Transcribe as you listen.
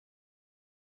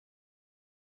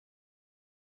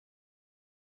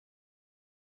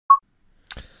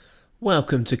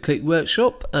Welcome to Clik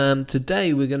Workshop.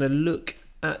 Today we're going to look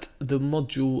at the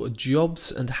module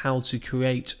jobs and how to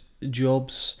create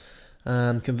jobs,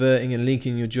 converting and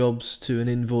linking your jobs to an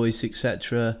invoice,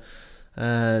 etc.,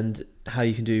 and how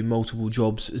you can do multiple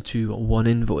jobs to one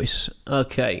invoice.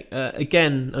 Okay,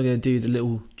 again I'm going to do the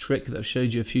little trick that I've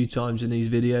showed you a few times in these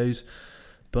videos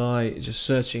by just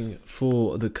searching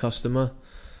for the customer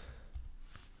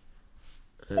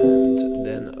and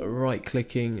then right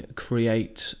clicking,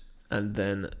 create, and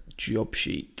then job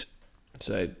sheet.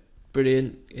 So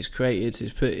brilliant, it's created,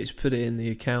 it's put it in the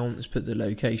account, it's put the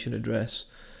location address,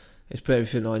 it's put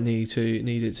everything I need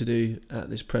it to do at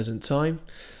this present time.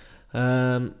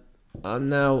 I'm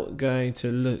now going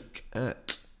to look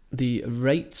at the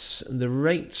rates. The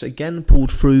rates again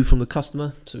pulled through from the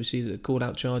customer, so we see that the call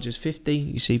out charge is 50.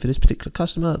 You see for this particular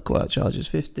customer, call out charge is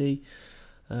 50.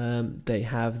 They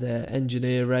have their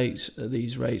engineer rates,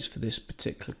 these rates for this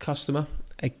particular customer.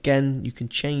 Again, you can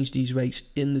change these rates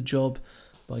in the job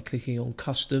by clicking on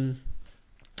custom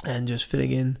and just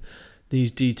filling in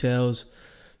these details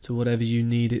to whatever you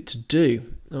need it to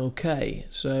do. Okay,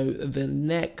 so the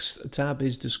next tab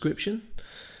is description.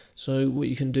 So what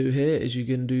you can do here is you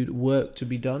can do work to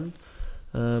be done.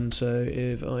 So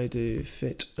if I do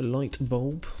fit a light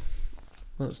bulb,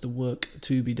 that's the work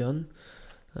to be done.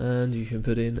 And you can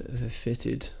put in a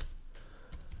fitted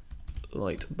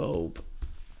light bulb.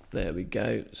 There we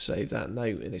go, save that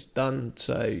note and it's done.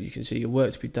 So you can see your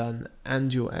work to be done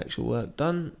and your actual work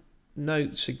done.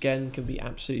 Notes again can be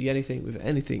absolutely anything with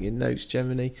anything in notes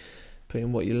generally. Put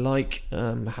in what you like,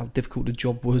 how difficult the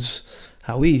job was,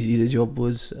 how easy the job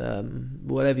was,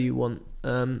 whatever you want.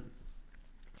 You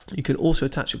can also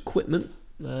attach equipment.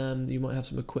 You might have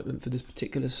some equipment for this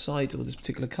particular site or this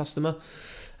particular customer,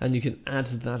 and you can add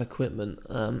that equipment.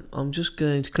 I'm just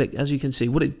going to click. As you can see,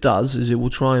 what it does is it will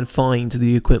try and find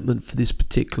the equipment for this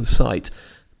particular site.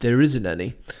 There isn't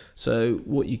any, so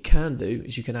what you can do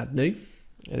is you can add new,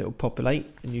 and it will populate,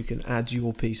 and you can add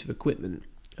your piece of equipment.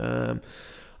 I'm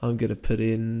going to put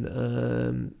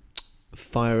in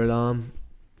fire alarm,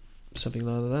 something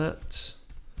like that.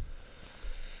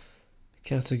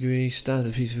 Category,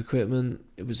 standard piece of equipment,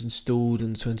 it was installed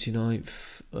on the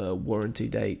 29th, warranty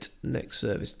date, next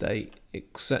service date,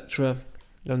 etc.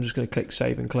 I'm just going to click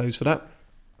save and close for that,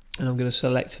 and I'm going to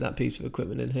select that piece of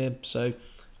equipment in here. So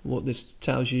what this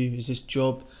tells you is this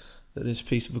job, that this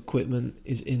piece of equipment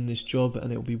is in this job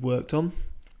and it will be worked on.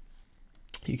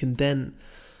 You can then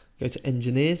go to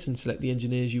engineers and select the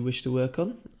engineers you wish to work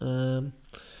on.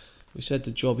 We said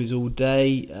the job is all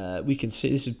day. We can see,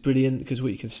 this is brilliant because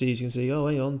what you can see is you can see, oh,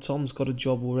 hang on, Tom's got a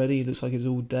job already. It looks like it's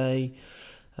all day.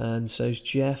 And so's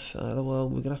Jeff. Well,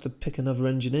 we're going to have to pick another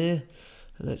engineer.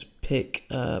 And let's pick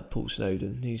Paul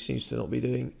Snowden. He seems to not be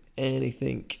doing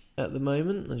anything at the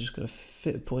moment. I'm just going to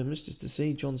fit appointments just to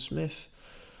see. John Smith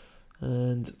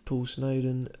and Paul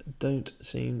Snowden don't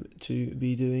seem to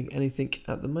be doing anything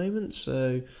at the moment.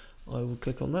 So I will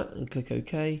click on that and click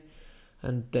OK.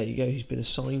 And there you go, he's been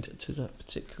assigned to that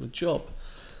particular job.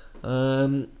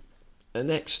 The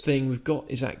next thing we've got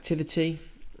is activity.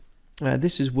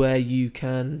 This is where you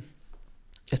can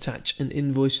attach an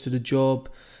invoice to the job.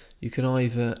 You can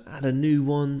either add a new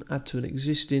one, add to an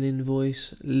existing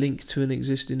invoice, link to an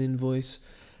existing invoice,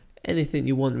 anything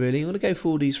you want really. I'm going to go for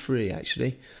all these three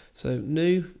actually. So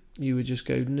new, you would just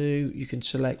go new. You can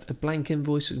select a blank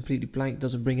invoice, completely blank,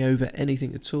 doesn't bring over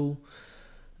anything at all.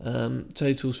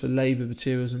 Totals for labour,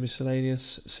 materials and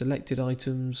miscellaneous, selected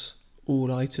items,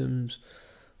 all items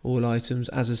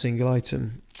as a single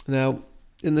item. Now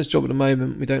in this job at the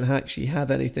moment we don't actually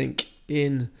have anything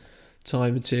in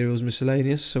time, materials,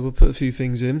 miscellaneous, so we'll put a few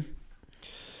things in.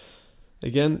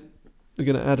 Again, we're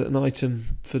going to add an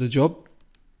item for the job,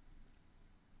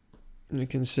 and you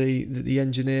can see that the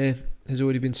engineer has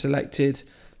already been selected,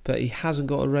 but he hasn't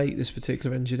got a rate, this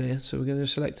particular engineer, so we're going to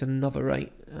select another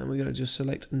rate, and we're going to just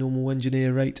select normal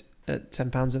engineer rate at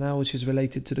 £10 an hour, which is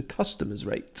related to the customer's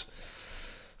rate.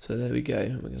 So there we go.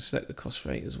 We're going to select the cost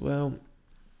rate as well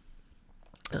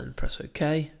and press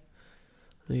OK.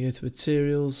 Then you go to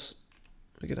materials,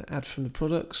 we're going to add from the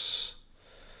products,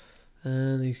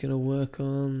 and you're going to work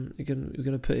on, we're going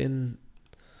to put in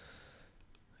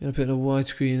a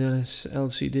widescreen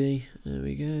LCD. There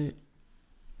we go.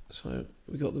 So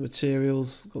we got the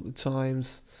materials, got the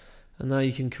times, and now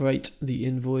you can create the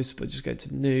invoice by just go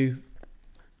to new,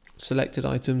 selected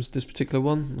items, this particular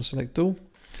one, we'll select all.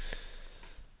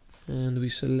 And we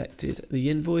selected the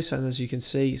invoice, and as you can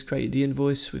see, it's created the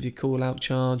invoice with your call out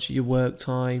charge, your work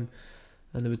time,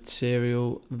 and the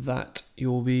material that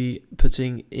you'll be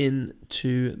putting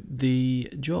into the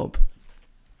job.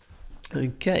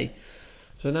 Okay,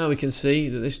 So now we can see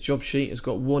that this job sheet has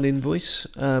got one invoice.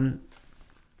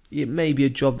 It may be a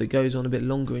job that goes on a bit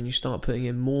longer and you start putting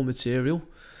in more material.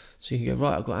 So you can go,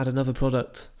 right, I've got to add another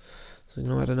product. So I'm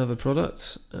going to add another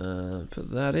product, put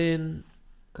that in,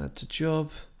 add to job.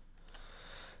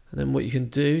 And then what you can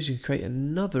do is you can create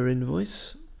another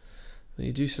invoice. When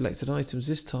you do selected items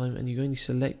this time, and you only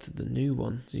select the new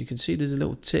one. So you can see there's a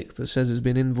little tick that says it's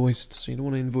been invoiced. So you don't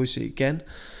want to invoice it again.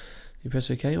 You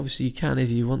press OK. Obviously you can if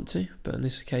you want to, but in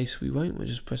this case we won't. We'll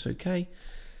just press OK.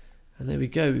 And there we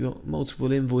go. We've got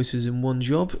multiple invoices in one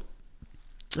job.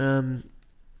 So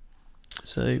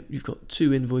you've got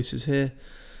 2 invoices here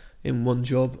in one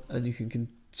job, and you can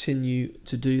continue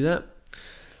to do that.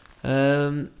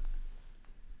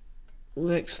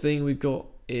 Next thing we've got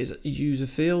is user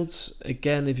fields.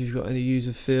 Again, if you've got any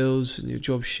user fields in your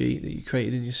job sheet that you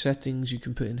created in your settings, you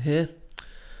can put in here.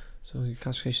 So your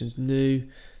classification is new.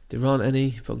 There aren't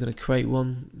any, but I'm going to create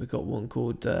one. We've got one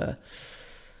called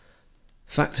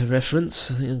factor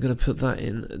reference. I think I'm going to put that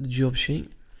in the job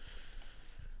sheet.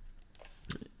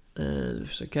 And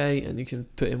it's okay, and you can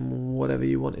put in whatever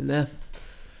you want in there.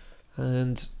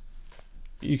 And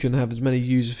you can have as many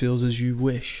user fields as you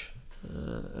wish.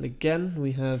 And again,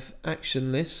 we have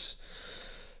action lists.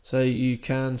 So you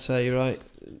can say, right,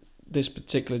 this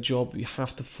particular job, you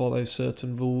have to follow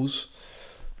certain rules.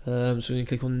 So we can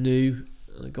click on new.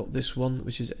 I got this one,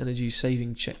 which is energy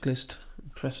saving checklist.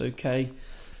 Press OK.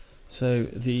 So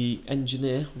the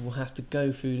engineer will have to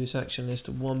go through this action list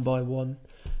one by one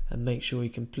and make sure he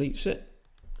completes it.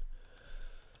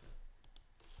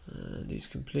 And he's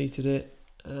completed it.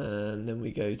 And then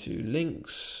we go to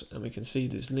links, and we can see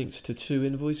there's linked to 2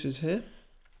 invoices here.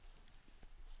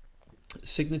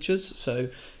 Signatures. So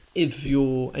if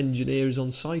your engineer is on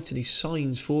site and he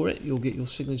signs for it, you'll get your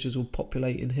signatures will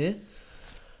populate in here.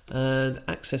 And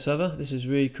access other. This is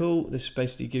really cool. This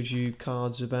basically gives you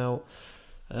cards about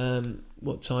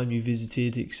what time you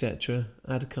visited, etc.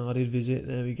 Add a carded visit.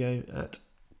 There we go. At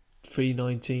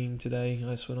 3:19 today,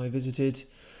 that's when I visited.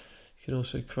 You can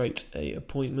also create a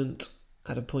appointment,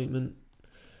 add appointment,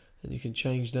 and you can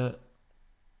change that.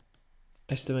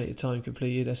 Estimated time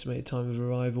completed, estimated time of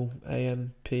arrival,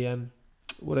 AM, PM,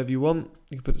 whatever you want.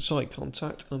 You can put the site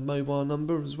contact and a mobile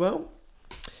number as well.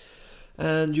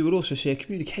 And you will also see a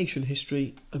communication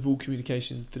history of all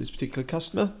communication for this particular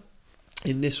customer.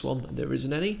 In this one, there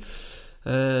isn't any.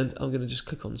 And I'm going to just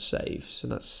click on save. So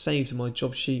that's saved my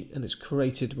job sheet, and it's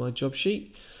created my job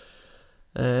sheet.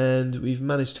 And we've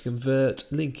managed to convert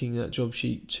linking that job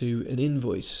sheet to an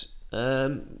invoice.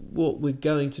 What we're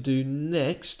going to do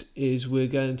next is we're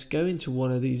going to go into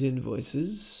one of these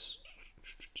invoices.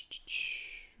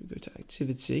 We go to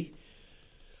activity.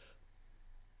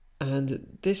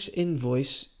 And this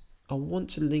invoice, I want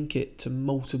to link it to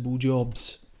multiple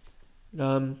jobs.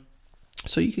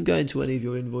 So you can go into any of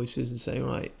your invoices and say,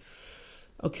 right,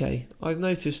 okay, I've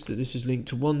noticed that this is linked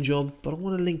to one job, but I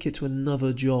want to link it to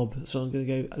another job. So I'm going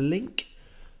to go link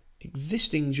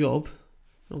existing job.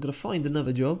 I'm going to find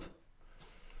another job.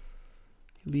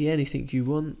 It can be anything you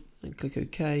want, and click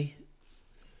OK.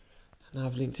 And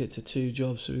I've linked it to 2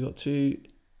 jobs. So we've got two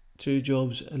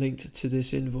jobs linked to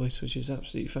this invoice, which is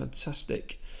absolutely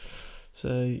fantastic.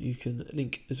 So you can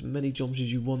link as many jobs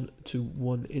as you want to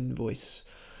one invoice.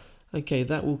 Okay,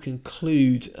 that will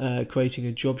conclude creating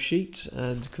a job sheet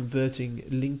and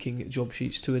linking job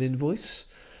sheets to an invoice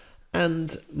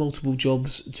and multiple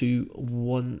jobs to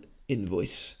one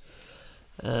invoice.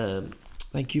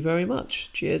 Thank you very much.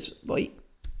 Cheers. Bye.